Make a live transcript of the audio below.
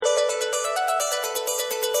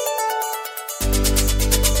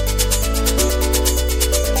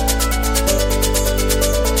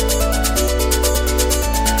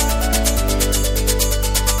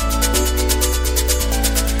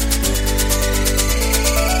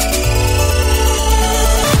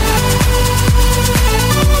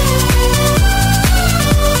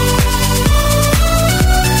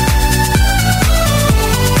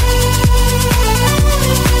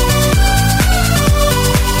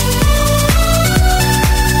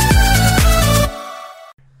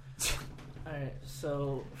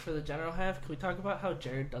for the general half, can we talk about how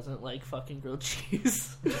Jared doesn't like fucking grilled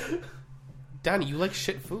cheese? Donnie, you like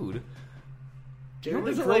shit food. Jared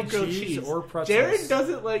doesn't like grilled cheese or pretzels. Jared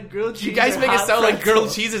doesn't like grilled cheese. You guys make it sound like pretzels.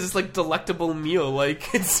 grilled cheese is this like delectable meal.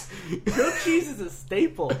 Like it's grilled cheese is a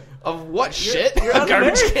staple. Of what shit? You're a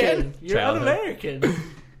garbage un-American. can? You're Childhood. un-American.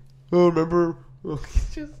 Oh, remember?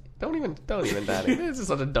 Just don't even, Donnie. This is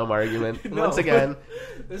such a dumb argument. No. Once again,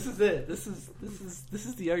 This is it. This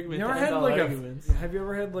is the argument. You ever to had end all like arguments. have you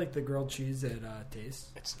ever had like the grilled cheese at Taste?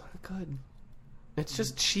 it's not good. It's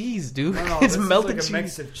just cheese, dude. No, It's this melted is like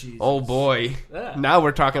cheese. a mix of cheese. Oh boy! Yeah. Now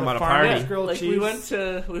we're talking about a Farmer's party. grilled Like cheese. we went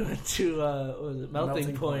to what was it,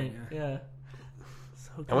 Melting Point? Yeah.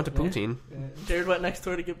 So I went to good, man. poutine. Yeah. Jared went next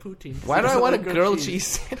door to get poutine. Why do I He want a doesn't like grilled cheese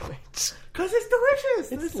sandwich? Because it's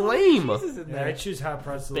delicious. It's There's so many lame. cheeses in Yeah, there. I choose hot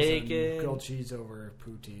pretzels Bacon. and grilled cheese over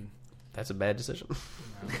poutine. That's a bad decision.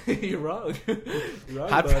 You're wrong. You're wrong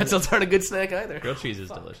Hot about pretzels aren't a good snack either. Grilled cheese is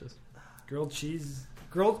delicious. Grilled cheese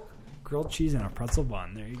and a pretzel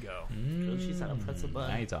bun. There you go. Grilled cheese on a pretzel bun.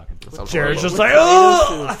 Now you're talking. That sounds Jared's horrible. just like,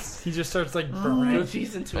 tomato oh! He just starts like burning. Grilled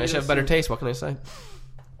cheese and I tomato should have better soup. taste. What can I say?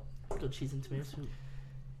 Grilled cheese and tomato soup.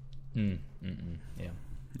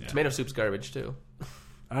 Yeah. Tomato soup's garbage too.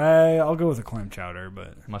 I'll go with a clam chowder,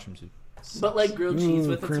 but Mushroom soup. But like grilled cheese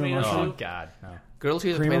with the cream tomato of Oh soup. God, no. Grilled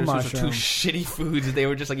cheese and Cream of tomato soup are two mushroom. shitty foods. That they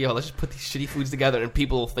were just like, yo, let's just put these shitty foods together, and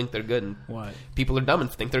people will think they're good. And what? people are dumb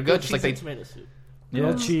and think they're Grilled good, just like cheese they. and tomato soup.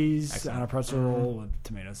 Grilled Yeah. cheese Excellent. on a pretzel roll with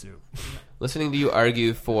tomato soup. Listening to you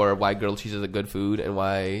argue for why grilled cheese is a good food and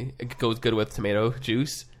why it goes good with tomato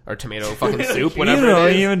juice or tomato fucking soup, whatever you don't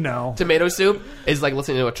it is. even know. Tomato soup is like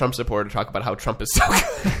listening to a Trump supporter talk about how Trump is so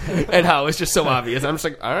good and how it's just so obvious. I'm just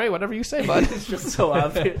like, all right, whatever you say, bud. It's just so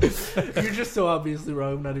obvious. You're just so obviously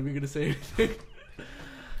wrong. I'm not even going to say anything.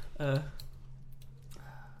 So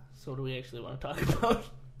what do we actually want to talk about?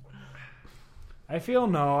 I feel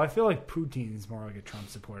like Putin's more like a Trump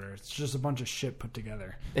supporter. It's just a bunch of shit put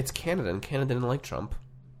together. It's Canada, and Canada didn't like Trump.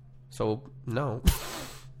 So, no.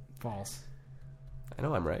 False. I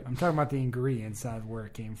know I'm right. I'm talking about the ingredients, not where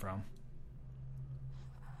it came from.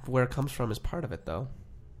 Where it comes from is part of it, though.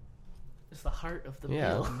 It's the heart of the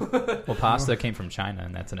Yeah. meal. Well, pasta came from China,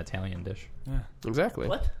 and that's an Italian dish. Yeah. Exactly.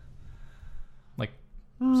 What? Like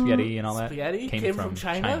spaghetti and all that. Spaghetti came from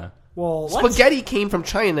China? Well, Spaghetti came from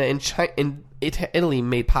China, and Italy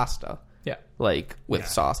made pasta. Yeah, Like, with Yeah.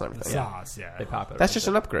 sauce and everything. sauce, yeah. they pop it. That's just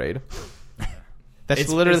an upgrade. That's It's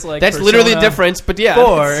literally like that's literally the Persona difference, but yeah.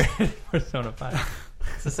 4. Persona 5.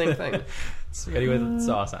 It's the same thing. Spaghetti with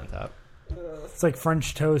sauce on top. It's like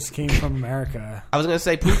French toast came from America. I was going to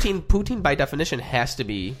say, Poutine by definition has to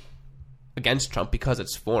be against Trump because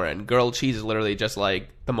it's foreign. Grilled cheese is literally just like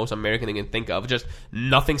the most American thing you can think of. Just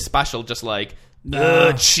nothing special, just like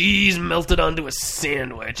cheese melted onto a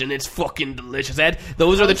sandwich and it's fucking delicious.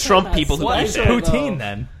 Those are the Trump that's people who why eat is that. Poutine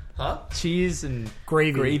then. Huh? Cheese and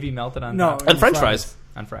Gravy. melted on No, top. And French fries.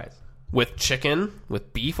 On fries. With chicken,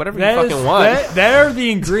 with beef, whatever you That fucking want. that are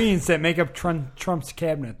the ingredients that make up Trump's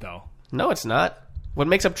cabinet, though. No, it's not. What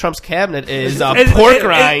makes up Trump's cabinet is It's- pork it-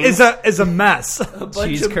 rinds. is a mess. A bunch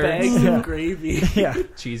Cheese of curds. bags Yeah. of gravy. Yeah.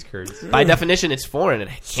 Cheese curds. By definition, it's foreign. It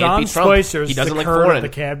can't Sean be Trump. Spicer's He doesn't the like curd foreign. of the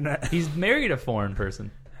cabinet. He's married a foreign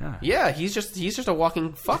person. Yeah, he's just a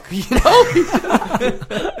walking fuck, you know?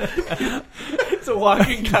 It's a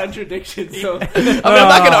walking contradiction. So I mean, I'm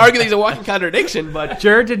not going to argue that he's a walking contradiction, but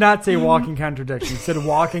Jared did not say walking contradiction. He said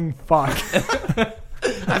walking fuck.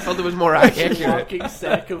 I felt it was more a accurate. walking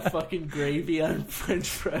sack of fucking gravy on French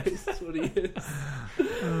fries. That's what he is.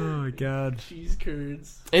 Oh, my God. Cheese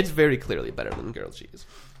curds. It's very clearly better than grilled cheese.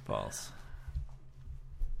 False.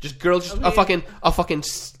 Just grilled, just I mean- a fucking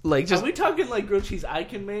like just. Are we talking like grilled cheese I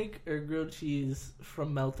can make or grilled cheese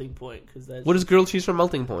from Melting Point? Because that's What is grilled cheese from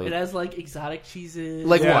Melting Point? it has like exotic cheeses,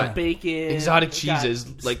 Like what? Bacon, Exotic it's got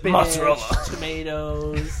cheeses, like spinach, mozzarella.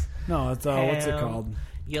 tomatoes. No, it's what's it Ham. called?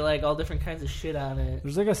 You get like all different kinds of shit on it,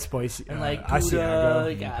 There's like a spicy and like Asiago.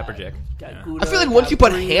 Gouda, you got pepper jack. Got Yeah. Gouda, I feel like once got you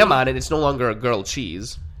put brie, ham on it, it's no longer a grilled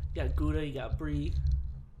cheese. You got Gouda, you got brie.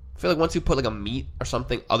 I feel like once you put like a meat or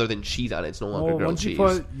something other than cheese on it, it's no longer Well, grilled once you cheese.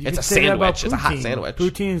 put, you It's a could say that about sandwich. It's a hot poutine. sandwich.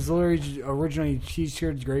 Poutine is literally originally cheese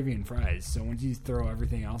curds, gravy, and fries. So once you throw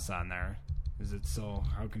everything else on there, is it still?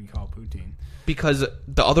 How can you call it poutine? Because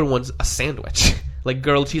the other one's a sandwich. Like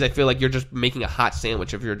grilled cheese, I feel like you're just making a hot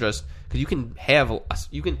sandwich. If you're just because you can have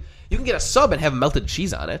you can get a sub and have melted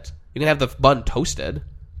cheese on it. You can have the bun toasted.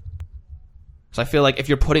 So I feel like if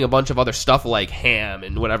you're putting a bunch of other stuff like ham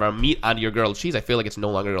and whatever meat onto your grilled cheese, I feel like it's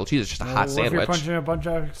no longer grilled cheese. It's just a hot What if you're sandwich. punching a bunch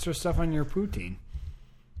of extra stuff on your poutine?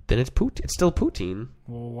 Then it's It's still poutine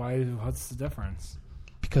Well, why? What's the difference?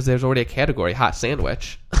 because there's already a category hot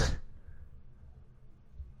sandwich.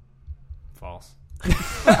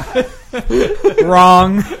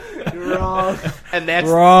 Wrong. You're wrong. And that's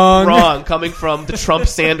Wrong. wrong coming from the Trump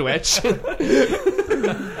sandwich.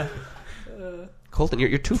 Colton,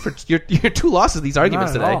 you're two losses in these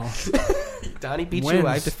arguments Not at today. all. Donnie beat Wins. you.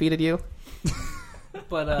 I defeated you.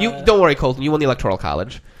 But You don't worry, Colton. You won the Electoral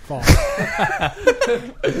College. False.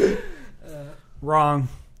 Wrong.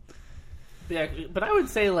 yeah, but I would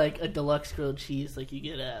say like a deluxe grilled cheese, like you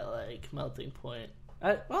get at like Melting Point.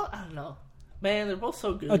 I don't know. Man, they're both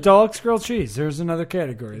so good. A deluxe grilled cheese. There's another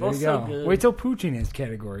category. There Both you so go. good. Wait till poutine has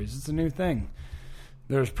categories. It's a new thing.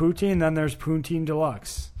 There's poutine, then there's poutine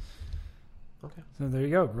deluxe. Okay. So there you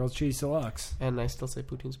go. Grilled cheese deluxe. And I still say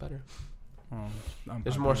poutine's better. Well,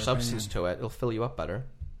 There's more substance to it. It'll fill you up better.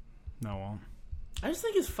 No, well. I just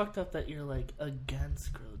think it's fucked up that you're like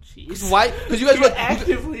against grilled cheese. Why? Because you guys You're were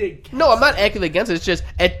actively against. No, I'm not actively against it. It's just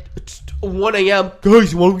at 1 a.m.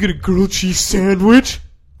 Guys, you want to get a grilled cheese sandwich?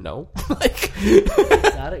 No. Like,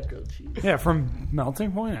 exotic grilled cheese. Yeah, from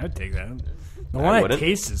Melting Point, I'd take that. The I one at wouldn't.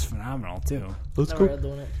 Taste is phenomenal, too. let's Never go. had the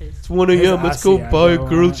one that tastes. It's 1 His a.m. Let's go Asiago buy a on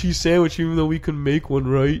grilled it. cheese sandwich, even though we can make one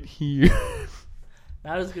right here.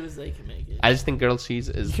 Not as good as they can make it. I just think grilled cheese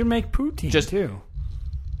You is can make poutine, Just- too.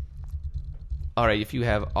 all right if you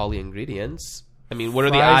have all the ingredients. I mean, what are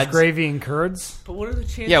the Fries, odds? gravy, and curds. But what are the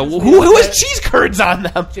chances? Yeah, that- who has cheese curds on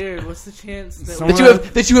them? Jared, what's the chance that, Someone-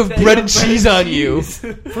 That you have that bread you and have cheese bread on and you. cheese?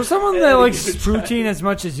 For someone Yeah, that you likes can try. poutine as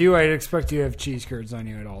much as you, I'd expect you to have cheese curds on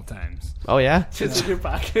you at all times. Oh yeah, Just in your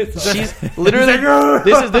pockets. cheese. Literally,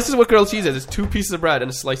 this is what grilled cheese is. It's 2 pieces of bread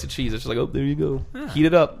and a slice of cheese. It's just like, oh, there you go. Heat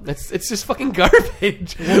it up. It's just fucking garbage.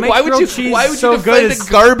 makes Why would grilled you? cheese Why would so you good defend is-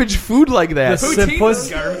 a garbage food like that? The Poutine simplest.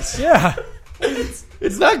 is garbage. Yeah.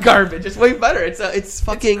 It's not garbage. It's way better. It's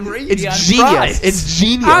fucking. gravy on It's genius. fries. It's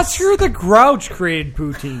genius. Oscar the Grouch created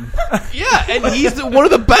poutine. Yeah, and he's one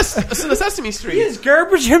of the best in the Sesame Street. He is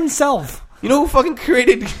garbage himself. You know who fucking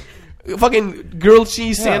created fucking grilled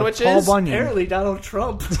cheese Yeah, sandwiches? Paul Bunyan. Apparently, Donald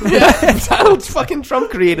Trump. Yeah, Donald fucking Trump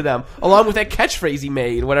created them, along with that catchphrase he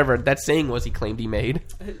made, whatever that saying was. He claimed he made.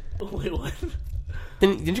 Wait, what?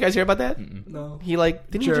 Didn't you guys hear about that? No. He like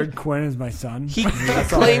didn't Jared Quinn is my son. he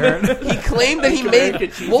That's all I claimed heard. he claimed that he made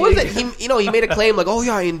what was it? He made a claim like, oh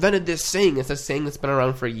yeah, I invented this saying. It's a saying that's been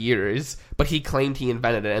around for years, but he claimed he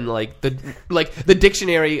invented it, and like the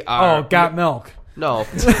dictionary. Oh, got milk. No,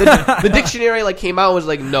 the dictionary like came out and was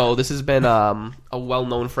like, no, this has been a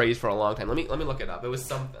well-known phrase for a long time. Let me look it up. It was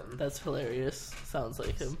something. That's hilarious. Sounds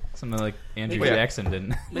like him. Something like Andrew Yeah. Jackson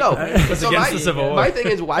didn't. No, so against the Civil War. my thing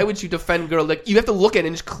is, why would you defend girl? Like, you have to look at it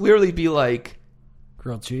and just clearly be like,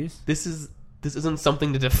 Grilled cheese. this isn't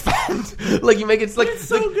something to defend. Like, you make it like, it's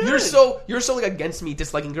so like good. you're so like against me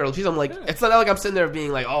disliking grilled cheese. I'm like, it's not like I'm sitting there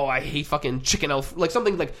being like, oh, I hate fucking chicken Alfredo. Like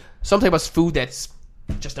something like some type of food that's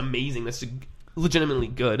just amazing. That's legitimately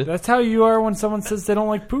good. That's how you are when someone says they don't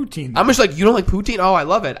like poutine. I'm just like, you don't like poutine? Oh, I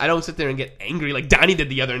love it. I don't sit there and get angry like Donnie did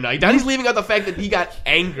the other night. Donnie's leaving out the fact that he got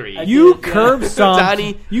angry. You did, yeah. curb stomped.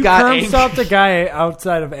 Donnie You got curb angry. stomped a guy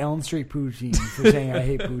outside of Allen Street Poutine for saying I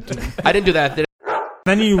hate poutine. I didn't do that. Did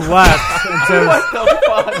Then you left and said, What the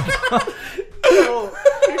fuck? Oh,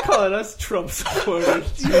 you're calling us Trump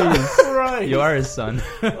supporters. Jesus Christ. You are his son.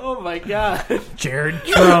 Oh my god. Jared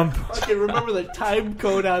Trump. I can remember the time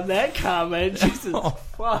code on that comment. Jesus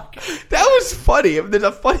fuck. That was funny. If there's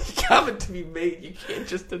a funny comment to be made, you can't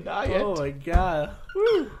just deny it. Oh my god.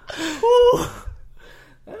 Woo. Woo.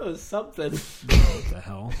 That was something. What the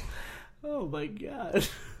hell? Oh my god.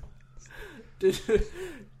 Did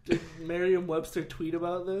Merriam-Webster tweet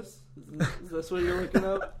about this? Is this what you're looking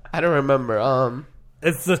up? I don't remember.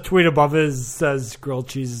 It's the tweet above it says grilled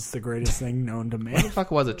cheese is the greatest thing known to What the man. fuck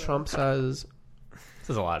was it? Trump says. This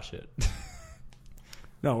is a lot of shit.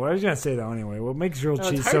 No, what I was going to say though anyway, what makes grilled No,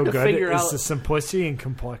 it's cheese hard so to good figure is out- the simplicity and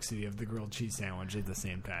complexity of the grilled cheese sandwich at the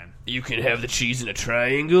same time. You can have the cheese in a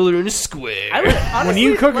triangle or in a square. I would honestly, When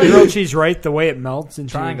you cook like, grilled cheese right, the way it melts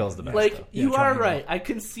into Triangle's the best. like though. you Yeah, are triangle. right. I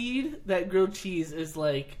concede that grilled cheese is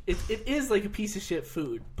like it is like a piece of shit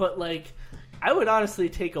food, but like I would honestly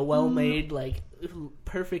take a well-made like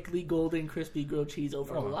perfectly golden crispy grilled cheese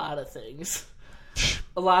over a lot of things.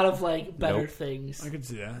 A lot of like better Nope. things. I could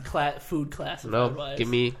see that. Food class. No, give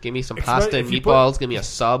me some Especially pasta and if you meatballs. Give me a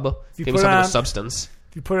sub. you Give me put something on- with substance.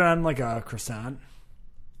 If you put it on like a croissant.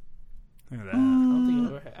 Look at that. I don't think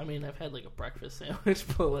I've ever had, I mean, I've had like a breakfast sandwich,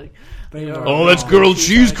 but like Think you know, about Oh, it. that's grilled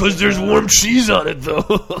cheese because there's warm cheese on it, though.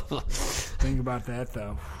 Think about that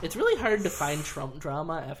though. it's really hard to find Trump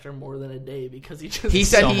drama after more than a day because he just He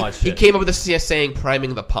said So he much he shit. came up with this saying,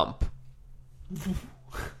 priming the pump.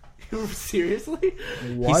 seriously.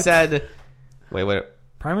 What? He said, wait.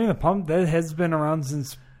 Priming the pump that has been around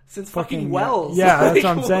since Since fucking Wells. Yeah, that's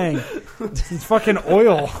what I'm saying. Since fucking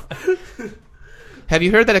oil. Have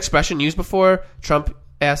you heard that expression used before? Trump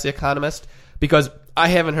asked The Economist? Because I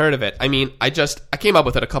haven't heard of it. I mean, I came up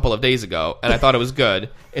with it a couple of days ago, and I thought it was good.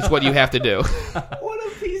 It's what you have to do. What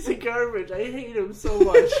a piece of garbage. I hate him so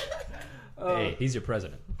much. Hey, he's your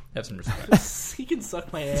president. Have some respect. He can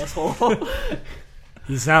suck my asshole.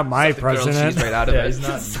 He's not my Suck the grilled president. cheese right out of Yeah, it. he's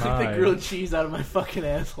not Suck the mine. grilled cheese out of my fucking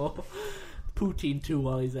asshole. Poutine too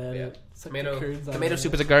while he's at it. Suck the curds out Tomato of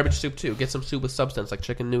soup it. is a garbage soup too. Get some soup with substance like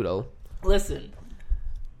chicken noodle. Listen.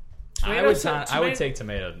 I would take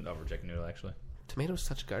tomato over chicken noodle, actually. Tomato's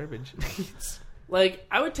such garbage. Like,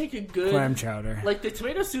 I would take a good Clam chowder. Like the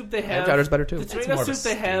tomato soup they have. Clam chowder's better too. The It's tomato more of a soup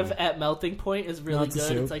they stew. have at Melting Point is really Not the good.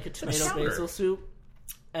 soup. It's like a tomato chowder. basil soup,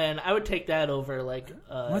 and I would take that over like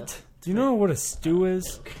What? Do you know what a stew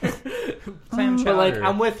is? Clam chowder. But like,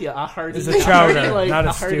 I'm with you. A hearty, It's a chowder, like, not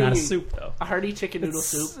a hearty, stew. not a soup, though. A hearty chicken noodle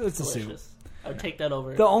soup. It's a soup. Delicious. I would take that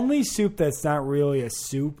over. The only soup that's not really a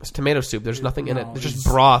soup. It's tomato soup. There's nothing in it. No, It's just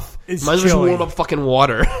it's- broth. it's Might as well just chili. warm up fucking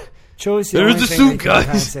water. Chili's There's only the thing soup, they can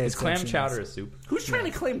kinda guys. say Is clam exception chowder is. a soup? Who's trying to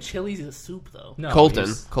claim chili's is a soup though? No, Colton.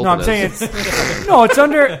 he's- No, I'm is. saying it's no. It's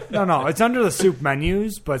under it's under the soup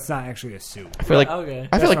menus, but it's not actually a soup. I feel like Okay.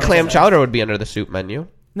 I feel like That's what clam I'm saying. chowder would be under the soup menu.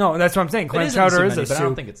 No, that's what I'm saying. It Clam is in the chowder soup is menu, a but I don't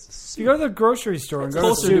soup. think it's You go to the grocery store and go to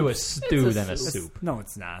closer to a soup. stew It's a than a soup. soup. No,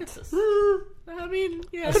 it's not. It's a soup. I mean,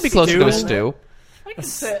 yeah. Could be closer to a Stew? stew.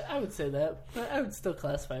 I would say that, but I would still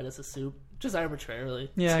classify it as a soup, just arbitrarily.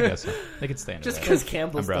 Yeah, I guess so. They could stay under Just that. because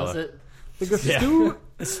Campbell's Umbrella. does it. Like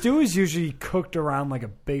a stew is usually cooked around like a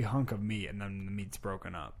big hunk of meat, and then the meat's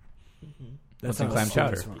broken up. What's how in clam a stew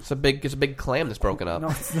chowder? is from. It's a big clam that's broken up. No,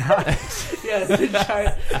 it's not.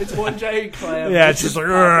 Yeah, it's one giant clam. Yeah, it's just like.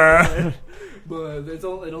 "Ugh." But it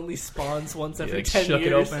only spawns once You every like 10 shook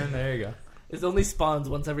years. it open. There you go. It only spawns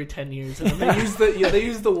once every 10 years, and then they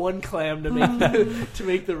use the one clam to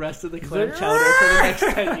make the rest of the clam chowder for the next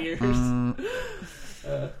 10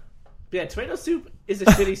 years. Yeah, tomato soup is a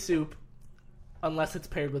shitty soup unless it's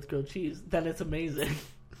paired with grilled cheese. Then it's amazing.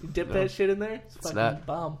 You dip No. that shit in there, it's fucking not.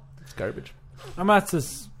 bomb. It's garbage. I'm not a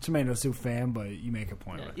tomato soup fan, but you make a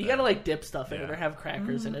point with You that. gotta like dip stuff in it Yeah. or have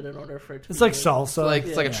crackers in it in order for it to It's be like good. salsa.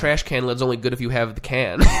 It's like a Yeah. trash can lid's only good if you have the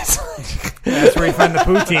can. That's where you find the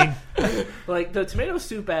poutine. Like the tomato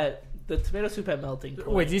soup at Melting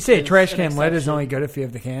Point. Wait, did you say a is trash an can lid is exception. only good if you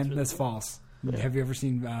have the can? really That's good. false. Have you ever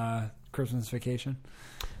seen Christmas Vacation?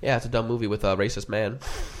 Yeah, it's a dumb movie with a racist man.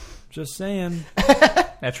 Just saying.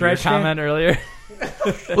 After your Trash can? comment earlier.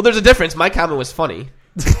 Well, there's a difference. My comment was funny.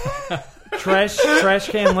 Trash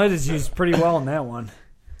can lid is used pretty well in that one.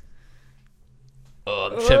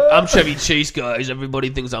 I'm Chevy Chase, guys. Everybody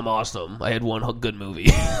thinks I'm awesome. I had one good movie.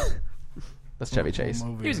 That's Chevy Chase.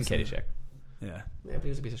 Movie He was in is- Caddyshack. Yeah. Yeah, but he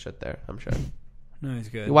was a piece of shit there, I'm sure. No, he's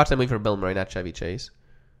good. You watch that movie for Bill Murray, not Chevy Chase.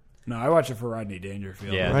 No, I watch it for Rodney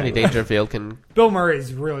Dangerfield. Yeah. Rodney Dangerfield can... Bill Murray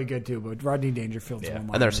is really good too, but Rodney Dangerfield's Yeah.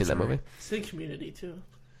 one. I've never seen that movie. It's in Community too.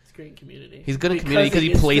 It's great in Community. He's good in Community because he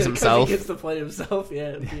gets plays to- himself. He gets to play himself.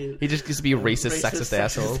 Yeah. He just gets to be a racist, sexist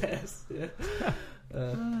asshole. ass, yeah.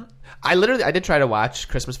 I did try to watch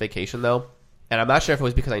Christmas Vacation, though, and I'm not sure if it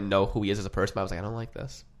was because I know who he is as a person, but I was like, I don't like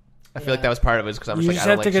this. I feel like Yeah. that was part of it because I'm You just just like, I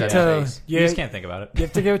have don't to like get Chevy to Chase. You just can't think about it. you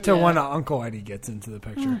have to get to Yeah. when Uncle Eddie gets into the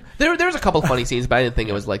picture. There's a couple funny scenes, but I didn't think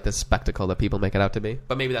it was like the spectacle that people make it out to be.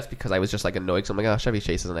 But maybe that's because I was just like annoyed. So I'm like, oh, Chevy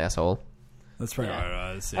Chase is an asshole. That's probably Yeah.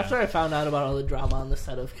 what it was. Yeah. After I found out about all the drama on the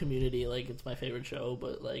set of Community, like it's my favorite show,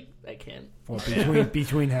 but like I can't. Well,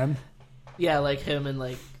 between him. Yeah, like him and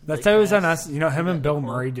like. That's like, how it was on Cass. us. You know, him and Bill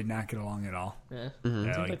Nicole. Murray did not get along at all. Yeah. Mm-hmm. Yeah,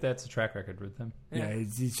 Seems like, like that's a track record with them. yeah,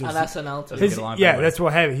 he's On just SNL too. Doesn't his, get along yeah. very That's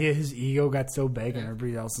what happened. His ego got so big, and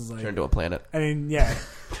everybody else is like, Turned to a planet. I mean, yeah,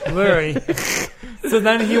 literally. So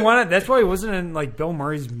then he wanted. That's why he wasn't in like Bill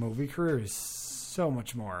Murray's movie career is so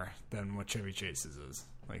much more than what Chevy Chase's is.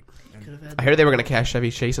 Like, and Could have had I heard they were going to cast Chevy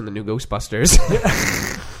Chase in the new Ghostbusters.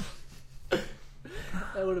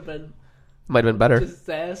 that would have been Might have been better.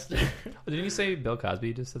 disaster. Didn't you say Bill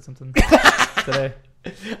Cosby just said something today?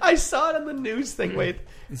 I saw it on the news thing. Wait,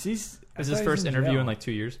 is he? This is his first interview in like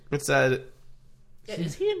 2 years. it said Yeah,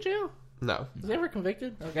 is he in jail? no. Was he ever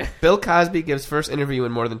convicted? Okay. Bill Cosby gives first interview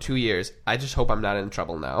in more than 2 years. I just hope I'm not in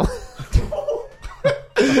trouble now.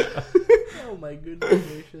 Oh my goodness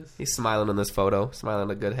gracious. He's smiling in this photo, smiling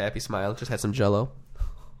a good happy smile. Just had some Jello.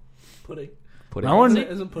 Pudding. Put it. I wonder,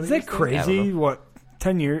 Isn't pudding is that his thing? I crazy? don't What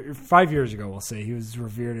 5 years ago, we'll say he was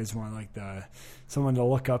revered as one like the someone to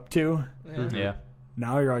look up to. Yeah. Yeah.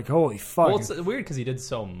 Now you're like, holy fuck! Well, it's weird because he did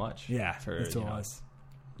so much. yeah, for that's what you it know, was.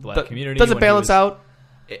 the black Does community. it when he balance was- out?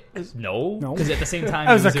 No, No. because at the same time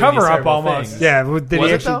That was he a doing these cover up terrible almost. things. Yeah, did Was he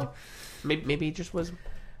it actually? though? Maybe he just was.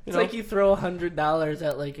 It's like you throw $100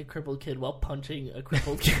 at like a crippled kid while punching a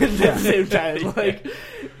crippled kid at the same time. Like,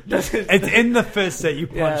 it's in the fist that you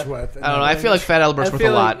punch with. I don't know. I feel like Fat Albert's worth a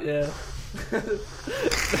lot. Yeah.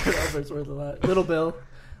 Fat Albert's worth a lot. Little Bill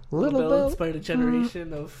inspired a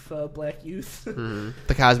generation of black youth.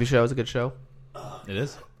 The Cosby Show is a good show. It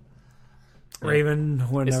is. Raven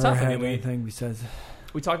would It's never tough. have anything besides.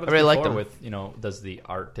 We talked about I really this liked before him. with, does the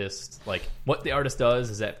artist, like, what the artist does,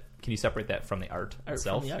 is that, can you separate that from the art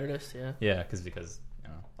itself? From the artist, yeah. Yeah, because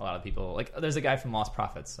a lot of people, like, there's a guy from Lost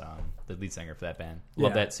Prophets, the lead singer for that band.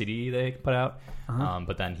 Love that CD they put out.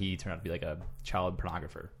 But then he turned out to be like a child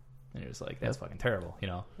pornographer. And you're just like, that's fucking terrible,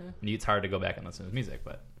 Yeah. And it's hard to go back and listen to his music,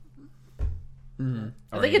 but...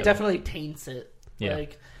 I think it definitely taints it. Yeah.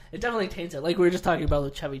 Like, it definitely taints it. Like, we were just talking about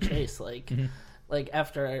with Chevy Chase. Like, like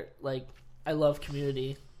after, like, I love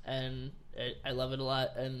Community, and I love it a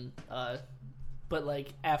lot, and... but,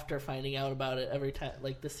 like, after finding out about it every time,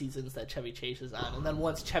 like, the seasons that Chevy Chase is on, and then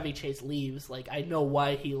once Chevy Chase leaves, like, I know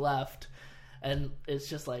why he left, and it's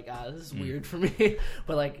just like, this is weird for me,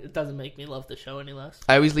 but, like, it doesn't make me love the show any less.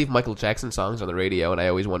 I always leave Michael Jackson songs on the radio, and I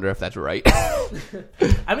always wonder if that's right.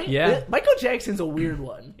 I mean, Michael Jackson's a weird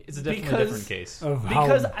one. It's a definitely different case.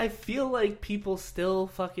 Because I feel like people still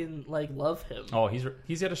fucking, like, love him. Oh, he's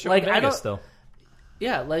got a show Like, in Vegas still.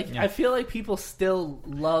 Yeah, like, I feel like people still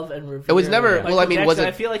love and revere. It was never. Michael Well, I mean, Jackson. was it?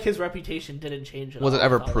 I feel like his reputation didn't change at all. Was it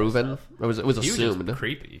ever with all that proven? stuff. Or was it He was assumed? just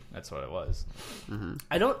creepy. That's what it was.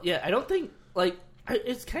 I don't think, like,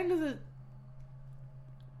 it's kind of the...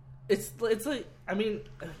 It's like, I mean...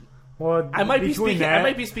 Well, I might be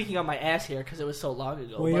speaking on my ass here because it was so long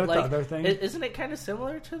ago. Well, but like, the other thing? Isn't it kind of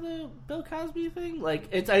similar to the Bill Cosby thing? Like,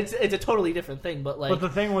 it's a totally different thing. But like, the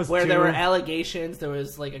thing was where too, there were allegations, there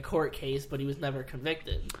was like a court case, but he was never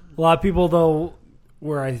convicted. A lot of people, though,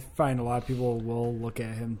 where I find a lot of people will look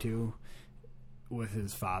at him too, with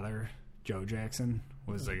his father, Joe Jackson,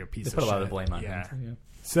 was like a piece of shit. Put a lot of the blame on him. Yeah.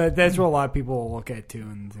 So that's what a lot of people will look at too,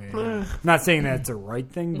 and say, not saying that's a right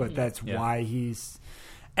thing, but that's why he's.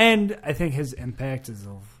 And I think his impact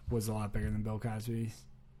was a lot bigger than Bill Cosby's.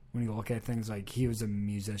 When you look at things like he was a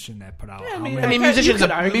musician that put out. Yeah, how I mean, many, musician's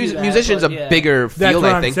a bigger That's field,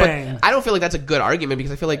 what I I'm think. saying. But I don't feel like that's a good argument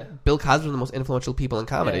because I feel like Bill Cosby's one of the most influential people in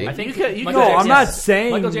comedy. I think I'm not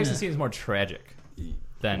saying Michael Jackson seems more tragic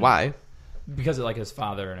than Why? Because of like his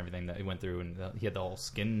father and everything that he went through, and he had the whole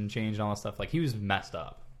skin change and all that stuff. Like he was messed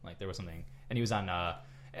up. Like there was something, and he was on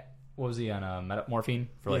what was he on morphine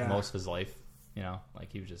for like most of his life.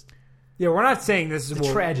 Like he was just. Yeah, we're not saying this is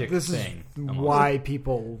a tragic this thing. Is why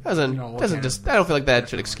people doesn't just. I don't feel like that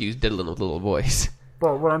should excuse diddling with little boys.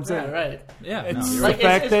 But what I'm saying, right? Yeah, it's like the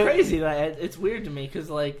fact it's that crazy that it's weird to me because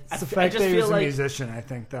like it's the I fact just that he feel was a like musician. I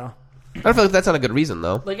think though. I don't feel like that's not a good reason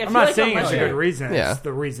though. like I I'm feel not like saying on it's my- a good reason. Yeah. It's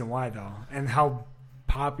the reason why though, and how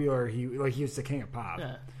popular he was the king of pop.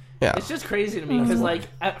 Yeah. Yeah. It's just crazy to me because, like,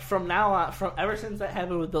 from now on, ever since that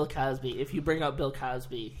happened with Bill Cosby, if you bring up Bill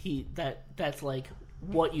Cosby, that's like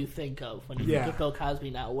what you think of when you think of Bill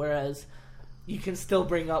Cosby now. Whereas you can still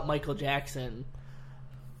bring up Michael Jackson,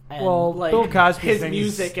 and like Bill Cosby his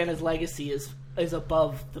music and his legacy is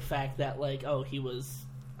above the fact that like he was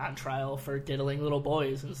on trial for diddling little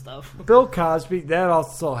boys and stuff. Bill Cosby, that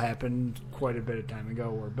also happened quite a bit of time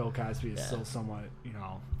ago, where Bill Cosby is still somewhat,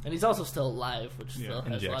 And he's also still alive, which still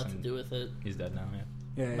And has a lot to Jackson, do with it. He's dead now.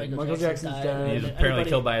 Yeah, Michael Jackson's died. dead. He was apparently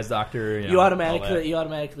killed by his doctor. You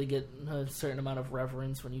automatically get a certain amount of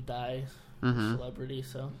reverence when you die, celebrity.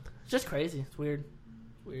 So it's just crazy. It's weird.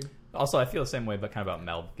 Also, I feel the same way, but kind of about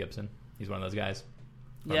Mel Gibson. He's one of those guys.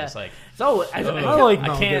 I'm just like, so I like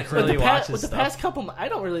Mel I can't Gibson. really watch his with the stuff. past couple. I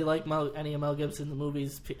don't really like any of Mel Gibson's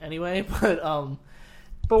movies anyway. But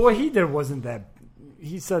what he did wasn't that.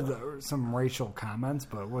 He said some racial comments,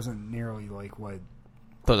 but it wasn't nearly like what.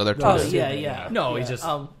 Those other two. yeah. No, he's just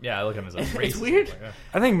I look at him as a racist. It's weird. Like,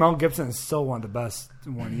 I think Mel Gibson is still one of the best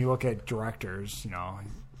when you look at directors.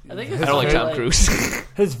 I think I don't like Tom Cruise.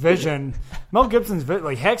 His vision, Mel Gibson's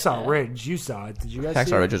like Hacksaw Ridge. You saw it? Did you guys?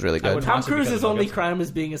 see Hacksaw it? Ridge is really good. Tom watch it because Cruise's of Mel only Gibson. crime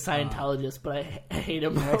is being a Scientologist, but I hate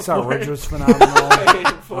him. Hacksaw for Ridge it. was phenomenal. I hate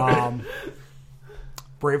him for it.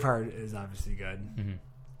 Braveheart is obviously good.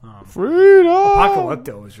 Freedom.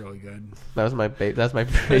 Apocalypto was really good. That's my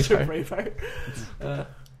That's your favorite. Braveheart.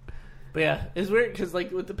 But yeah, it's weird because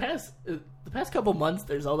like with the past couple months,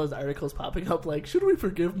 there's all those articles popping up like, should we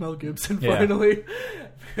forgive Mel Gibson finally?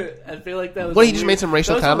 I feel like that was. What, he just made some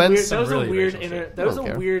racial comments? That was Some a really weird. racial shit. That was a I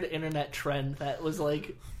don't care. weird internet trend that was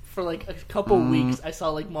like. For like a couple weeks, I saw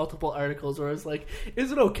like multiple articles where I was like,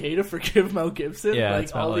 "Is it okay to forgive Mel Gibson?" Yeah, like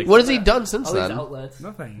it's not all like- these, What has he done since all these then? outlets.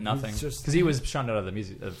 Nothing. Nothing. He's just Because he was shunned out of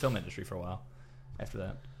the film industry for a while after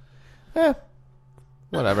that. Yeah.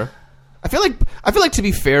 whatever. I feel like to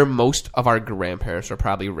be fair, most of our grandparents are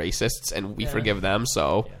probably racists, and we forgive them.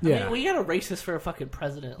 So Yeah. I mean, we got a racist for a fucking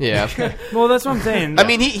president. yeah. Well, that's what I'm saying. I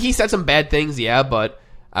mean, he said some bad things, yeah, but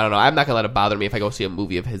I don't know. I'm not gonna let it bother me if I go see a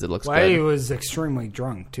movie of his that looks Well, he good. was extremely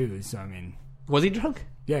drunk too. So I mean, Was he drunk?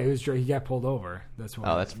 yeah, he was. He got pulled over. That's why.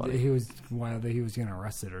 Oh, that's funny. He was while he was getting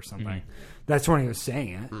arrested or something. That's when he was saying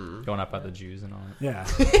it. Going up at the Jews and all that. Yeah.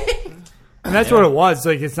 And that's what it was.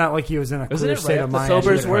 Like, it's not like he was in a Wasn't clear it state right of after mind.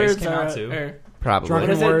 Sober's Christ words came out are... too? Probably. Drunk What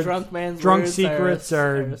is words- it? Drunk man's Drunk words secrets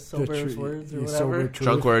are are sober's words or whatever. sober truth.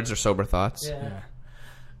 Drunk words or sober thoughts. Yeah.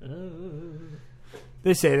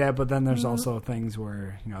 They say that, but then there's also things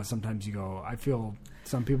where, sometimes you go, I feel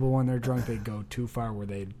some people when they're drunk, they go too far where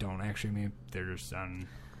they don't actually mean, they're just on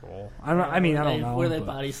roll. I don't know. Where they but-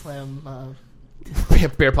 body slam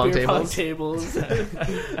Beer pong beer pong tables.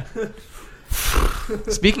 tables.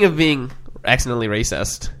 Speaking of being accidentally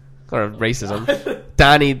racist or racism,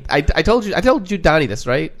 Donnie, I told you Donnie this,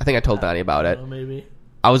 right? I think I told Donnie about it. Maybe.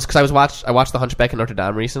 I watched The Hunchback of Notre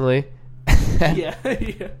Dame recently. Yeah.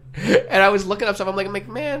 And I was looking up stuff. I'm like,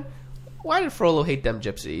 man, why did Frollo hate them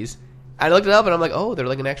gypsies? I looked it up and I'm like, oh, they're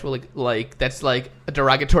like an actual like that's like a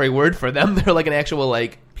derogatory word for them. They're like an actual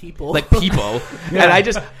like People. people. Yeah. And I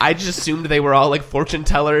just assumed they were all like fortune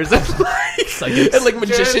tellers and and like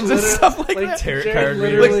magicians and stuff like that. tarot Jared card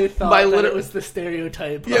literally readers. thought My that liter- it was the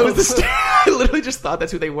stereotype. Yeah, it was I literally just thought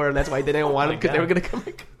that's who they were, and that's why I didn't want them because they were God.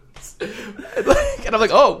 gonna come. And I'm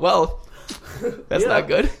like, oh well, that's not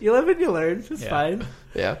good. You live and you learn. It's Yeah. fine.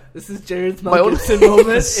 Yeah. This is Jared's My Mel own- Gibson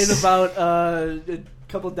moment in about a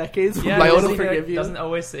couple decades. Yeah, My My own- own forgive you. doesn't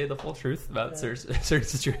always say the full truth about certain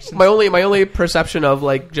situations. My only perception of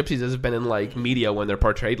like gypsies has been in like media when they're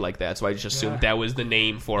portrayed like that, so I just assumed that was the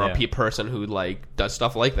name for a person who like does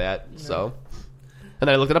stuff like that. So, and then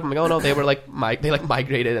I looked it up. I'm like, oh no, they were like they like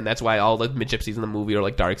migrated, and that's why all the gypsies in the movie are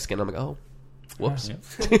like dark skinned. I'm like, oh, whoops.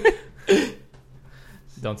 Yeah.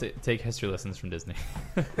 Don't take history lessons from Disney.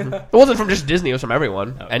 It wasn't from just Disney; it was from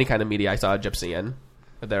everyone. Oh. Any kind of media I saw a gypsy in,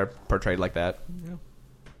 they're portrayed like that.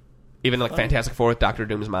 Even like Fantastic Four with Doctor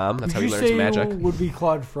Doom's mom. That's how he learns magic. You would be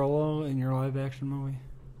Claude Frollo in your live action movie?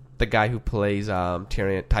 The guy who plays Tywin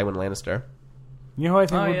Lannister. You know who I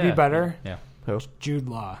think would be better? Yeah. Who? Jude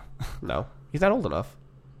Law. No, he's not old enough.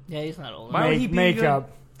 Yeah, he's not old. Why would he be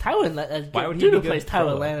makeup. Tywin, Why would he dude be who good plays at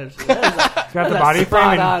Tywin Frollo? Lannister. That Got the is body a frame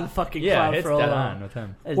spot and- on fucking Yeah, Claude it's Frollo. dead on with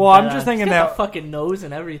him. It's Well, I'm dead just on. thinking He's got that- the fucking nose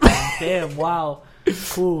and everything. Damn, wow,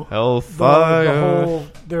 cool. The whole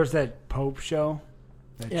there's that Pope show.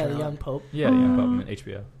 That Yeah, the trailer. young Pope. Yeah, yeah, Bob,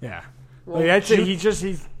 HBO. Yeah. Well, Like, that's it. Jude-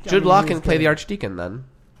 He's Jude Law he's can play good. the Archdeacon then.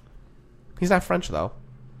 He's not French though.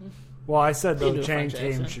 Well, I said He though do a Channing French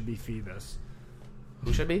Tatum accent. should be Phoebus.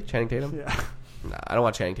 Who should be? Channing Tatum? Yeah. Nah, I don't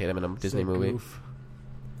want Channing Tatum in a Disney Sick movie. goof.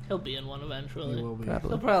 He'll be in one He eventually. will be. Probably.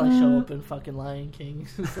 He'll probably show up in fucking Lion King.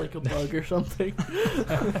 It's like a bug or something.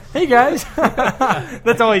 Hey guys,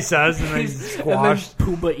 that's all he says, and then he's And then squashed.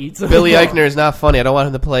 Pumbaa eats him. Billy Eichner is not funny. I don't want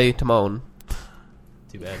him to play Timon.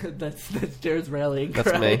 Too bad. that's Jared's rallying That's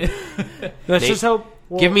cry. me. That's Nate, just how.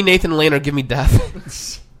 Well, Give me Nathan Lane or give me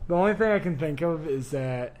death. The only thing I can think of is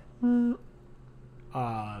that.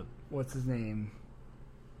 What's his name?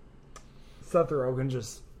 Seth Rogen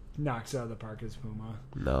just knocks out of the park as Puma.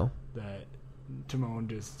 No. That Timon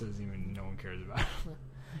just doesn't even. No one cares about.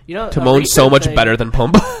 You know, a Timon's so recent much thing- better than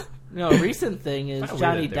Pumbaa. No, a recent thing is Kinda weird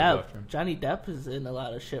Johnny that they were Depp. both from- Johnny Depp is in a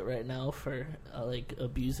lot of shit right now for like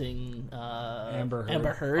abusing Amber Heard.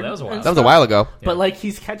 Amber Heard. Oh, that was a while. and That was a stuff. while ago. But like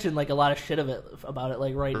he's catching like a lot of shit of it about it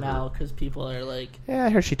like right now because people are like. Yeah, I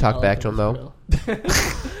heard she talked all back up to in him his though.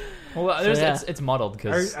 grill. Well, yeah. it's muddled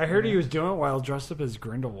because I heard he was doing it while dressed up as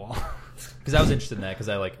Grindelwald. I was interested in that because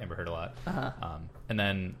I like Amber Heard a lot. And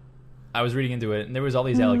then I was reading into it, and there was all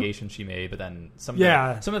these allegations she made, but then some of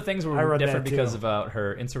the things I were read different that too. because about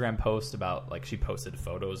her Instagram post about like she posted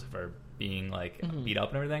photos of her being like beat up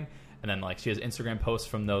and everything, and then like she has Instagram posts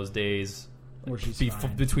from those days Where she's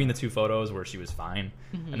fine. between the two photos where she was fine,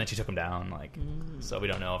 and then she took them down. Like, so we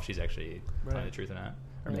don't know if she's actually telling the truth or not,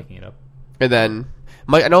 or making it up. And then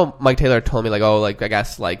I know Mike Taylor told me like, oh, like I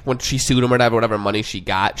guess like when she sued him or whatever money she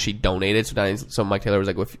got, she donated. So Mike Taylor was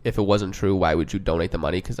like, if it wasn't true, why would you donate the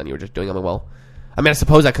money? Because then you were just doing it. I'm like, well, I mean, I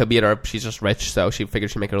suppose that could be it, or she's just rich, so she figured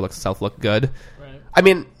she'd make herself look good. Right. I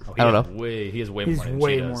mean, He I don't has know. He has way He's more money.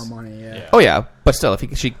 way than she more does. money. Yeah. Oh yeah, but still,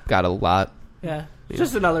 if she got a lot. Yeah, it's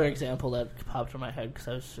just another example that popped in my head because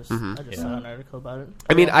I just saw an article about it.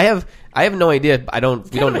 I mean, I have no idea. We don't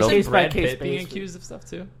kind of a know. case by Brad case Pitt being basis. accused of stuff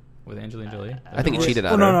too with Angelina Jolie. I think he cheated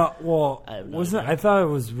Well, on no, her. no. Well, I have no wasn't idea. I thought it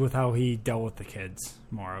was with how he dealt with the kids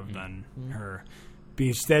more of than her,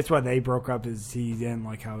 because that's why they broke up. Is he didn't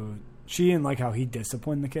like how she didn't like how he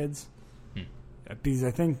disciplined the kids. Because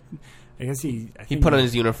I guess he put on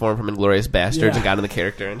his uniform from Inglourious Bastards and got in the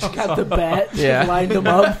character. And got the bat, Yeah. lined him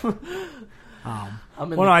up.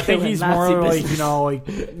 I think he's Nazi more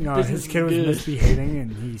business. his kid was misbehaving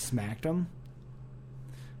and he smacked him.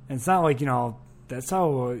 And it's not like, that's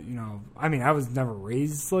how, I mean, I was never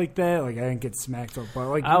raised like that. Like, I didn't get smacked up. But,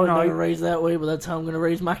 like, I was never raised that way, but that's how I'm going to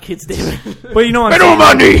raise my kids, David. But you know what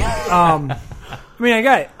I'm saying? I mean, I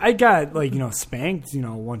got like, spanked,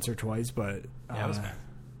 once or twice, but... I was spanked.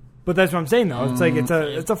 But that's what I'm saying, though. It's like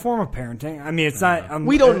it's a form of parenting. I mean, it's not.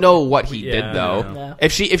 We don't know what he did, though. Yeah.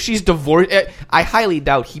 If she's divorced, I highly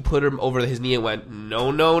doubt he put him over his knee and went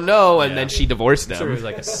no, and then she divorced him. I'm sure it was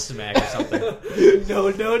like a smack or something. No.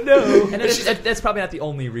 And that's probably not the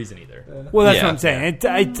only reason either. Well, that's what I'm saying.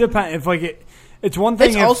 It depends. If like it's one thing.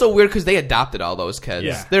 It's also weird because they adopted all those kids.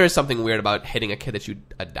 Yeah. There is something weird about hitting a kid that you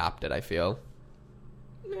adopted, I feel.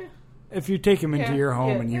 If you take them into your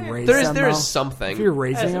home and you raise them, there is something. If you're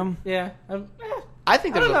raising them, I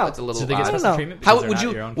think it's a little. So they get odd. special treatment. How because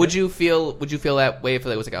they're not would your you own kid? feel? Would you feel that way if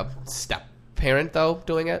it was like a step parent though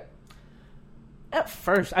doing it? At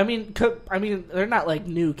first, I mean, they're not like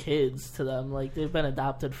new kids to them. Like they've been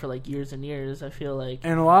adopted for like years and years. I feel like,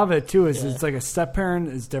 and a lot of it too is it's like a step parent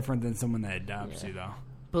is different than someone that adopts you, though.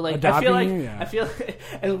 But like, Adopting I feel like,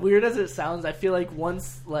 as weird as it sounds, I feel like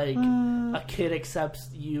once like a kid accepts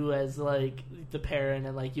you as like the parent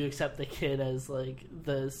and like you accept the kid as like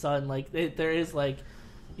the son, like there is like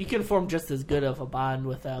you can form just as good of a bond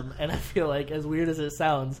with them. And I feel like, as weird as it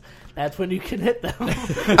sounds, that's when you can hit them.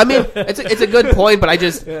 I mean, it's a good point, but I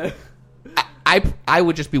just I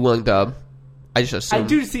would just be willing to. I just assume. I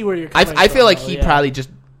do see where you're coming from. I feel like though, he probably just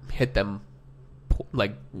hit them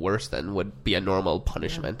like worse than would be a normal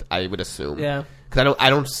punishment. I would assume. Yeah. Because I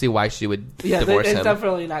don't see why she would divorce it's him.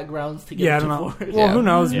 definitely not grounds to get I don't know. divorced. Well, who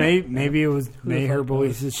knows? Yeah. Maybe it was her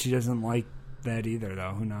belief knows? that she doesn't like that either,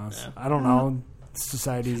 though. Who knows? I don't know.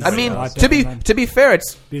 Society's. I mean, a lot to be different. fair,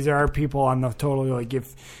 it's These are people on the totally like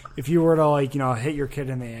if you were to like hit your kid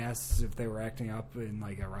in the ass if they were acting up in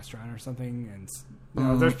like a restaurant or something,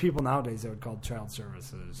 and there's people nowadays that would call child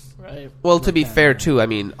services. Right. well. To be fair, too, I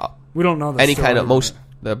mean, We don't know the any kind of story,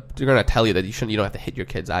 they're gonna tell you that you don't have to hit your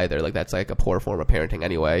kids either. Like that's like a poor form of parenting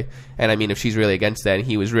anyway. And I mean, if she's really against that and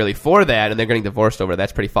he was really for that, and they're getting divorced over,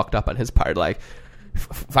 that's pretty fucked up on his part. Like,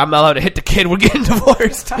 if I'm not allowed to hit the kid, we're getting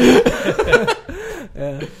divorced.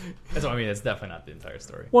 That's what I mean. It's definitely not the entire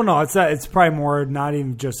story. Well, no, it's probably more not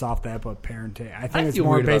even just off that, but parenting. I think it's feel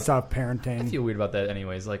more weird based about- off parenting. I feel weird about that,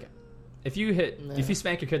 anyways. Like, if you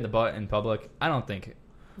smack your kid in the butt in public, I don't think.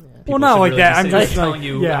 Well, not like that. I'm just telling like,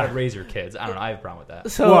 you yeah. how to raise your kids. I don't know. I have a problem with that.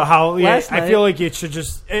 So last I night- feel like it should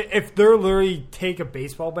just if they're literally take a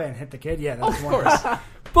baseball bat and hit the kid, yeah, that's Of one. course.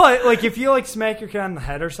 But like if you like smack your kid on the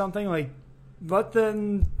head or something, like let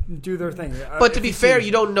them do their thing. But to be fair,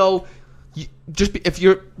 you don't know. If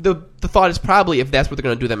you're the thought is probably if that's what they're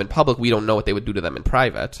going to do them in public, we don't know what they would do to them in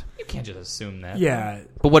private. You can't just assume that. Yeah,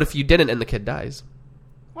 But what if you didn't and the kid dies?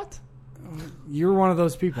 What? you're one of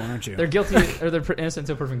those people, aren't you? They're guilty, or they're innocent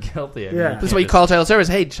until proven guilty. I mean, Yeah. This is why you call child service.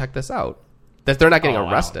 Hey, check this out. That they're not getting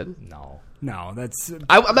arrested. No. No, that's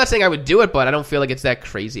I'm not saying I would do it, but I don't feel like it's that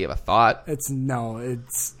crazy of a thought.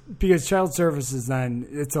 it's because child services. Then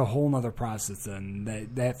it's a whole nother process. Then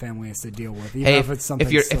that family has to deal with. Even Hey, if it's something.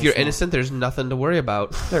 if you're so small. innocent, there's nothing to worry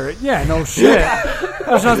about. Yeah, no shit.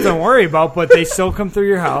 There's nothing to worry about, but they still come through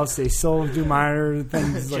your house. They still do minor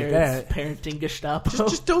things like Jared's that. parenting Gestapo.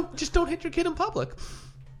 just don't hit your kid in public.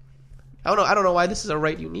 I don't know why this is a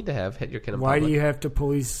right you need to have. Hit your kid in Why public. do you have to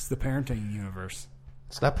police the parenting universe?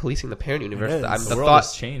 It's not policing the parent universe. It is. I'm The the world thought.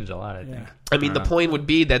 has changed a lot, I think. Yeah. I mean, the point would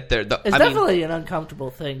be that they're. It's I mean, definitely an uncomfortable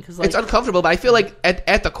thing because like it's uncomfortable, but I feel like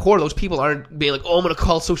at the core, those people aren't being like, "Oh, I'm going to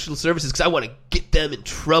call social services because I want to get them in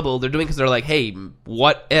trouble." They're doing because they're like, "Hey,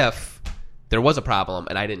 what if there was a problem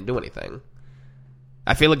and I didn't do anything?"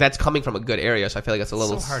 I feel like that's coming from a good area, so I feel like it's a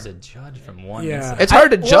little so hard to judge from one. Yeah. incident. It's hard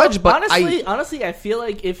to judge, but honestly, I feel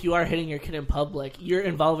like if you are hitting your kid in public, you're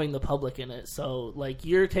involving the public in it. So, like,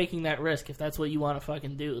 you're taking that risk. If that's what you want to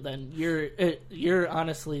fucking do, then you're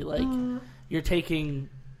honestly like you're taking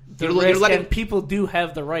the You're risk. letting- And people do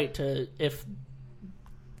have the right to, if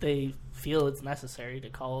they feel it's necessary,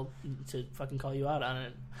 to fucking call you out on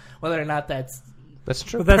it, whether or not that's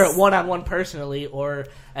true. But that's one-on-one personally or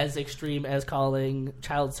as extreme as calling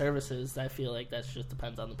child services. I feel like that just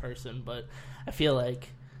depends on the person, but I feel like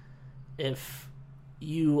if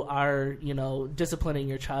you are disciplining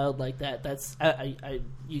your child like that, that's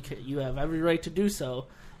you have every right to do so,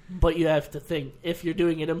 but you have to think if you're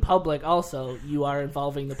doing it in public also you are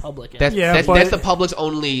involving the public in it. That's but- the public's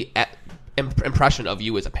only impression of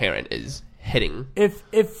you as a parent is hitting.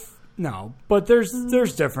 No, but there's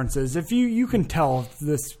differences. If you can tell if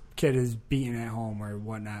this kid is beaten at home or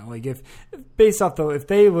whatnot. Like if based off if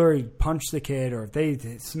they literally punch the kid or if they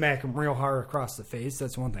smack him real hard across the face,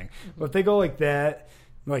 that's one thing. But if they go like that,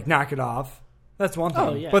 like knock it off, that's one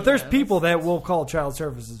thing. But there's people that will call child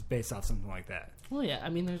services based off something like that. Well, yeah, I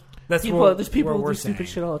mean, there's people who do stupid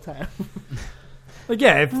shit all the time. Like,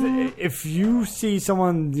 yeah, if you see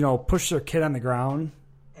someone, push their kid on the ground,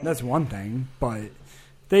 that's one thing. But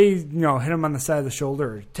they, hit them on the side of the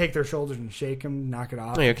shoulder, or take their shoulders and shake them, knock it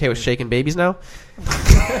off. Are you okay with shaking babies now?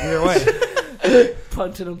 Either way.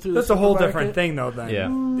 Punching them through that's the a whole supermarket. different thing, though, then. Yeah.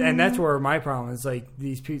 And that's where my problem is, like,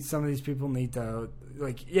 some of these people need to,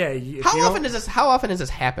 like, yeah. How often does this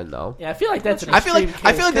happen, though? Yeah, I feel like that's an I feel like extreme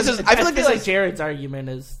case, I feel like this is Jared's argument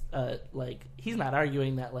is like he's not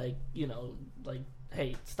arguing that like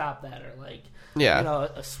hey, stop that or like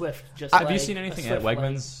a swift just. Have you seen anything at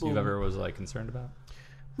Wegmans you ever was like concerned about?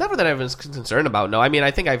 Never that I was concerned about. No, I mean I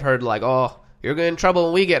think I've heard like, oh, you're getting in trouble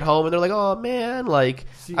when we get home, and they're like, oh man, like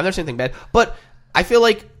I've never seen anything bad. But I feel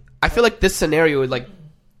like this scenario would like,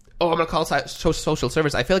 oh, I'm gonna call social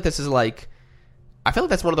service. I feel like this is like. I feel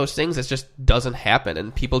like that's one of those things that just doesn't happen,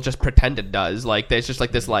 and people just pretend it does. Like, there's just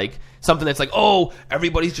like this, like something that's like, oh,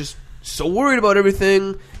 everybody's just so worried about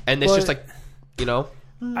everything, and it's just like, I don't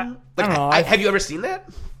know. Have you ever seen that?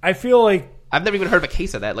 I feel like I've never even heard of a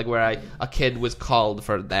case of that, like where a kid was called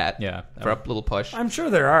for that, for a little push. I'm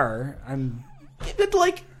sure there are. I'm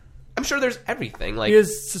sure there's everything. Like,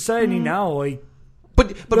 because society now, like.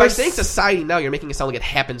 But by saying society now, you're making it sound like it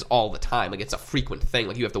happens all the time. Like it's a frequent thing.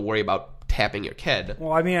 Like you have to worry about tapping your kid.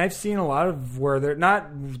 Well, I mean, I've seen a lot of where they're not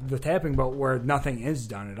the tapping, but where nothing is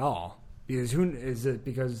done at all. Because who is it?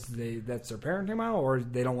 Because that's their parenting model, or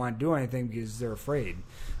they don't want to do anything because they're afraid.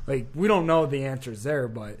 Like we don't know the answers there,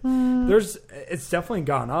 but it's definitely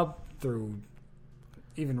gone up through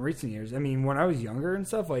even recent years. I mean, when I was younger and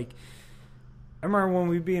stuff, like. I remember when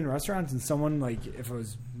we'd be in restaurants and someone, like, if it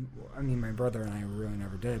was, I mean, my brother and I really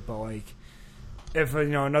never did, but, like, if,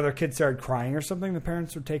 another kid started crying or something, the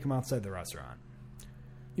parents would take him outside the restaurant.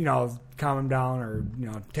 Calm him down or,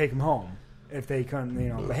 take him home if they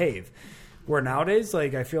couldn't, behave. Where nowadays,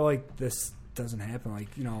 like, I feel like this doesn't happen. Like,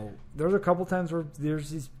 there's a couple times where there's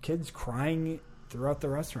these kids crying throughout the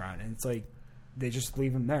restaurant, and it's like, they just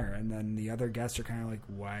leave them there, and then the other guests are kind of like,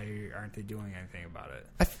 why aren't they doing anything about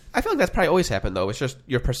it? I feel like that's probably always happened, though. It's just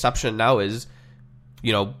your perception now is,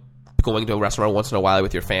 going to a restaurant once in a while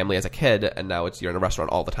with your family as a kid, and now you're in a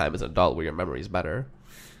restaurant all the time as an adult where your memory is better.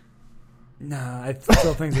 Nah, I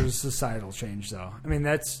still think there's a societal change, though. I mean,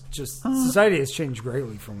 that's just... Society has changed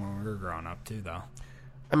greatly from when we were growing up, too, though.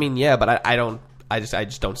 I mean, yeah, but I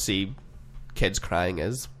just don't see kids crying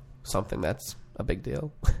as something that's a big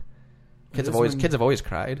deal. Kids have always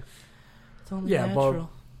cried. It's only natural.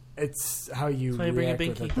 But it's how you bring react a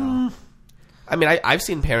with binky. it, though. I mean, I've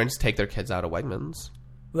seen parents take their kids out of Wegmans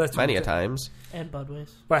many a times. And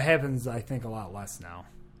Budweiser. But it happens, I think, a lot less now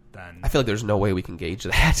than... I feel like there's no way we can gauge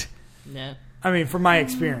that. Yeah. I mean, from my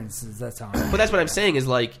experiences, that's how... But that's what I'm saying is,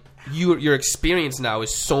 like, your experience now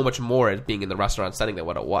is so much more as being in the restaurant setting than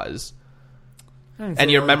what it was.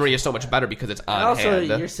 And your memory is so much better because it's on hand. Also,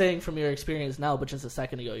 you're saying from your experience now, but just a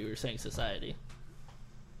second ago you were saying society.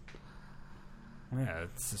 Yeah,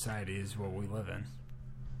 society is what we live in.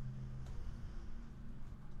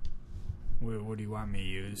 What do you want me to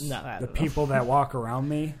use? No, I the don't know. people that walk around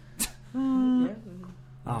me? Yeah.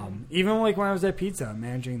 Even like when I was at Pizza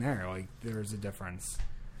managing there, like there was a difference.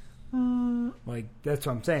 Like that's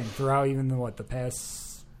what I'm saying. Throughout even the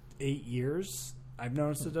past 8 years, I've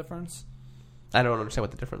noticed a difference. I don't understand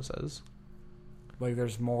what the difference is. Like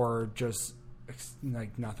there's more just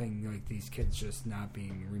like nothing like these kids just not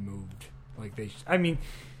being removed. Like I mean,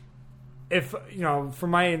 if for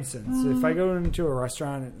my instance, if I go into a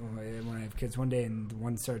restaurant when I have kids one day and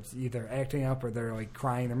one starts either acting up or they're like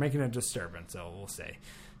crying, they're making a disturbance. So we'll say,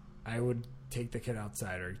 I would take the kid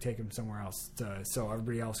outside or take him somewhere else so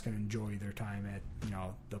everybody else can enjoy their time at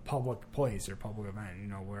the public place or public event,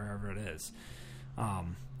 wherever it is.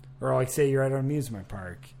 Or like say you're at an amusement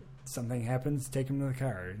park, something happens, take them to the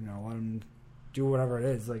car, let them do whatever it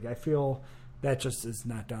is. Like I feel that just is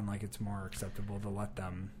not done. Like it's more acceptable to let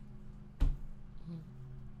them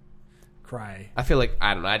cry. I feel like,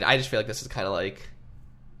 I don't know, I just feel like this is kind of like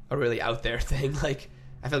a really out there thing. Like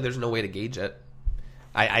I feel like there's no way to gauge it.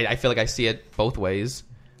 I feel like I see it both ways.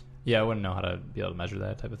 Yeah, I wouldn't know how to be able to measure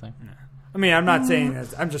that type of thing. Yeah. I mean, I'm not saying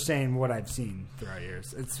this. I'm just saying what I've seen throughout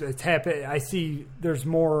years. It's happened. I see there's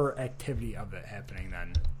more activity of it happening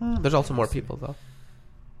than... There's also more people, though.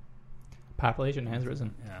 Population has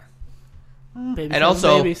risen. Yeah. Babies And having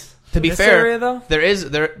also, babies. to be This fair, area, though?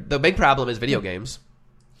 the big problem is video games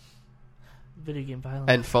Video game violence.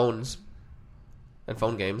 and phones and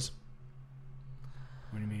phone games.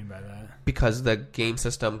 What do you mean by that? Because the game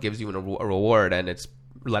system gives you a reward, and it's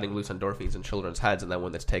letting loose endorphins in children's heads, and then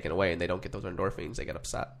when that's taken away and they don't get those endorphins, they get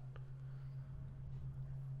upset.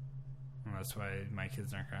 Well, that's why my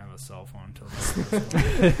kids aren't going to have a cell phone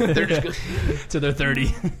until They're just So they're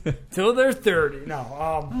 30. till they're 30.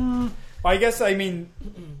 No. I guess, I mean,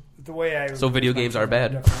 the way I... So video games are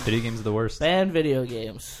bad. Video games are the worst. Ban video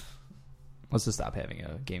games. Let's just stop having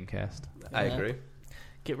a game cast. I Yeah. agree.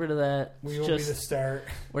 Get rid of that. We will Just- be the start.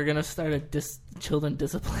 We're gonna start a children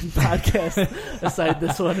discipline podcast aside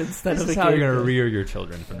this one instead This of is a how game. you're going to rear your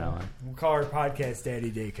children from now on. We'll call our podcast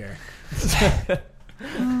Daddy Daycare.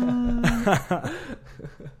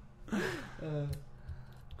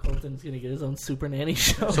 Colton's gonna get his own super nanny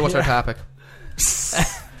show. So what's our topic?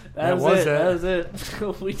 That was it. That was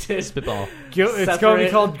it. We did Spitball. It's going to be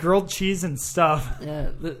Separate- called grilled cheese and stuff. Yeah.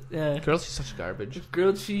 Girls, she's such garbage.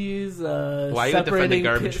 Grilled cheese. Why you defending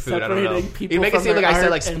garbage food? I don't know. People You make it from seem like their I said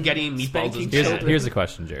art like and spaghetti and meatballs. spanking And children. Here's a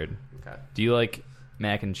question, Jared. Okay. Do you like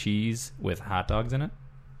mac and cheese with hot dogs in it?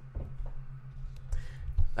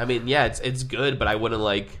 I mean, yeah, it's good, but I wouldn't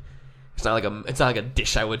like. It's not like a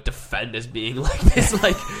dish I would defend as being like this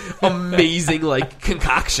like amazing like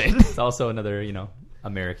concoction. It's also another,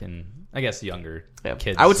 American, I guess, younger Yeah.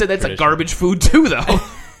 kids. I would say that's a tradition. garbage food too, though.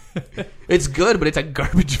 It's good, but it's a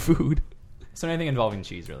garbage food. So anything involving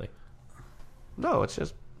cheese, really? No, it's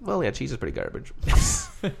just cheese is pretty garbage.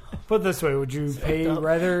 Put it this way, would you pay up.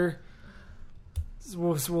 rather...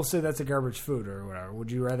 We'll say that's a garbage food or whatever.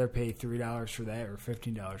 Would you rather pay $3 for that or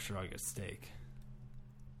 $15 for like a steak?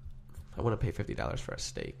 I want to pay $50 for a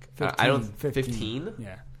steak. 15, I don't 15.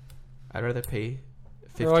 Yeah. I'd rather pay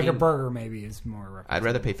 15. Or like a burger maybe is more I'd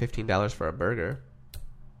rather pay $15 for a burger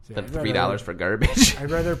See, than I'd $3 rather- for garbage.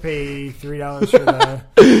 I'd rather pay $3 for the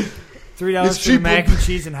 $3 It's for the cheap. mac and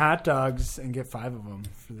cheese and hot dogs and get 5 of them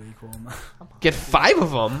for the equal amount. Get 5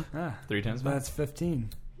 of them. Ah, 3 times five? that's $15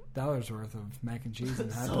 worth of mac and cheese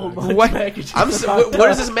and hot So dogs. much What? mac and cheese I'm and so, hot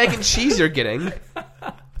what is dogs. this mac and cheese you're getting?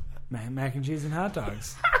 Mac and cheese and hot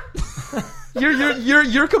dogs.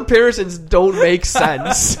 Your comparisons don't make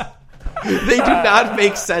sense. They do not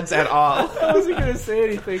make sense at all. I wasn't gonna say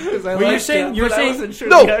anything because I Well, you're liked saying- it, you're but I saying- wasn't sure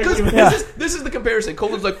No, the because argument. this is the comparison.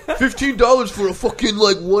 Coleman's like $15 for a fucking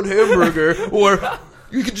like one hamburger, or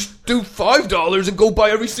you could just do $5 and go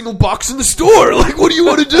buy every single box in the store. Like, what do you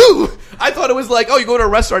want to do? I thought it was like, oh, you go to a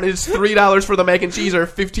restaurant and it's $3 for the mac and cheese or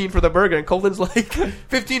 $15 for the burger, and Coleman's like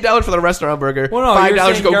 $15 for the restaurant burger, Well, no, you're $5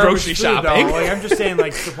 to saying go garbage grocery food, shopping. though. Like, I'm just saying,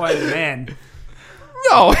 like, supply and demand.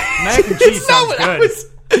 No, Mac and it's cheese not sounds what I good. was.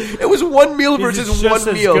 It was one meal It's versus just one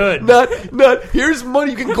as meal. good. Not. Here's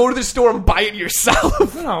money. You can go to the store and buy it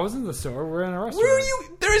yourself. No, it wasn't the store. We're in a restaurant. Where are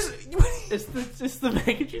you? There is. It's the mac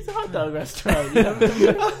and cheese hot dog restaurant. You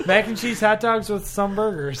know? Mac and cheese hot dogs with some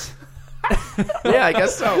burgers. Yeah, I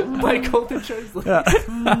guess so. My Colton translate.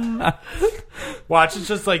 Watch, it's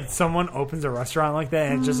just like someone opens a restaurant like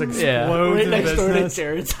that and it just explodes Right in next door to business.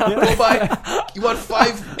 Jared's house. Go buy. You want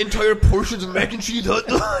 5 entire portions of mac and cheese hot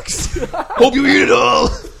dogs? Hope you eat it all.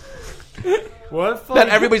 What if, Not like,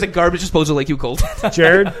 everybody's a garbage disposal like you, Colt.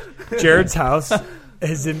 Jared's house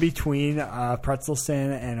is in between a pretzel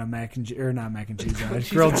stand and a mac and cheese, or not mac and cheese, a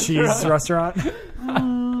grilled cheese restaurant.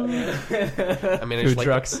 I mean, Food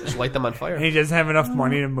trucks. Just light them on fire. And he doesn't have enough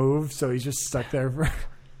money to move, so he's just stuck there for.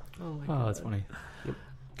 Oh, that's funny.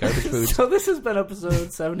 Garbage food. So this has been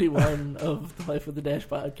episode 71 of the Life with the Dash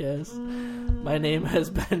podcast. My name has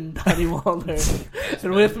been Donnie Wallner,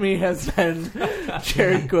 and with me has been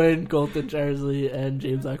Jared Quinn, Colton Charsley, and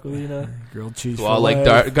James Aquilina. Grilled cheese. Who all fillet.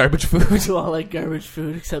 like garbage food. Who all like garbage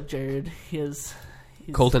food except Jared. He's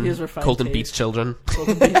Colton. he has refined Colton taste. beats children.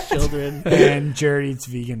 Colton beats children. And Jared eats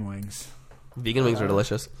vegan wings. Vegan wings are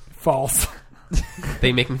delicious. False.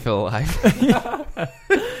 They make me feel alive.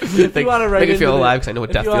 If you want to write Make me feel into the- alive because I know what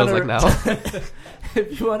if death you feels wanna- like now.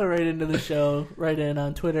 If you want to write into the show, write in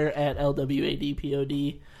on Twitter at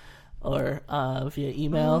LWADPOD or via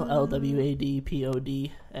email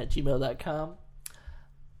LWADPOD@gmail.com.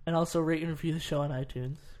 And also rate and review the show on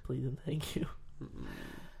iTunes, please and thank you.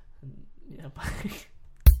 Yeah, bye.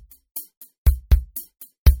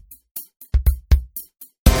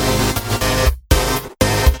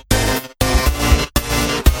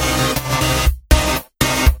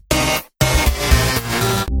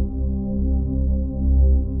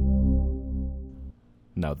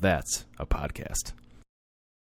 Now that's a podcast.